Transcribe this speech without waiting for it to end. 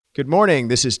Good morning.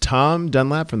 This is Tom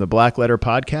Dunlap from the Black Letter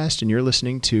Podcast, and you're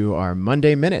listening to our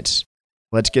Monday Minutes.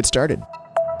 Let's get started.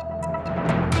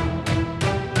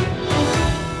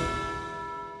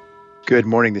 Good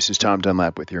morning. This is Tom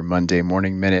Dunlap with your Monday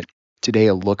Morning Minute. Today,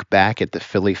 a look back at the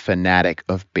Phillie Phanatic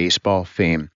of baseball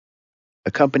fame.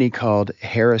 A company called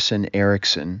Harrison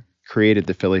Erickson created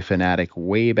the Phillie Phanatic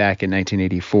way back in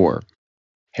 1984.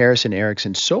 Harrison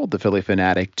Erickson sold the Phillie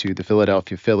Phanatic to the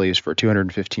Philadelphia Phillies for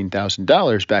 $215,000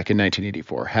 back in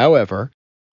 1984. However,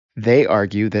 they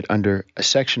argue that under a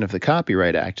section of the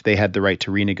Copyright Act, they had the right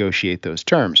to renegotiate those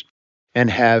terms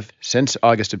and have, since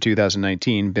August of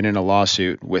 2019, been in a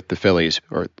lawsuit with the Phillies,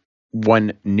 or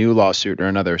one new lawsuit or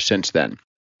another since then.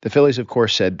 The Phillies, of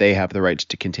course, said they have the rights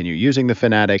to continue using the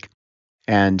Phanatic,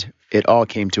 and it all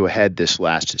came to a head this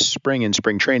last spring in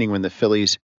spring training when the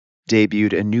Phillies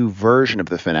debuted a new version of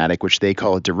the Phanatic, which they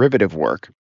call a derivative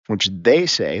work, which they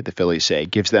say, the Phillies say,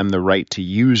 gives them the right to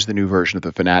use the new version of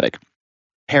the Phanatic.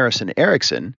 Harrison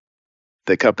Erickson,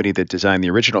 the company that designed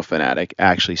the original Phanatic,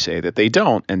 actually say that they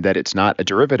don't, and that it's not a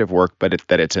derivative work, but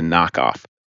that it's a knockoff,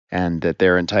 and that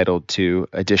they're entitled to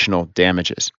additional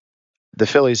damages. The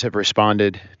Phillies have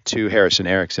responded to Harrison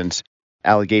Erickson's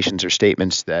allegations or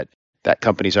statements that that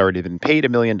company's already been paid $1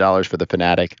 million for the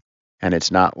Phanatic, and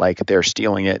it's not like they're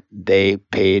stealing it. They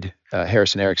paid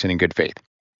Harrison Erickson in good faith.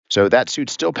 So that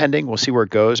suit's still pending. We'll see where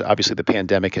it goes. Obviously, the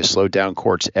pandemic has slowed down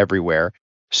courts everywhere.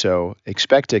 So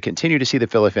expect to continue to see the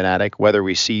Phillie Phanatic, whether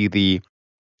we see the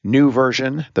new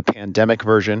version, the pandemic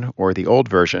version, or the old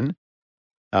version,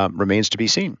 remains to be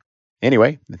seen.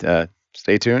 Anyway,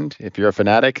 stay tuned. If you're a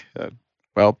fanatic,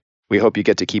 we hope you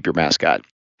get to keep your mascot.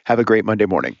 Have a great Monday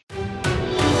morning.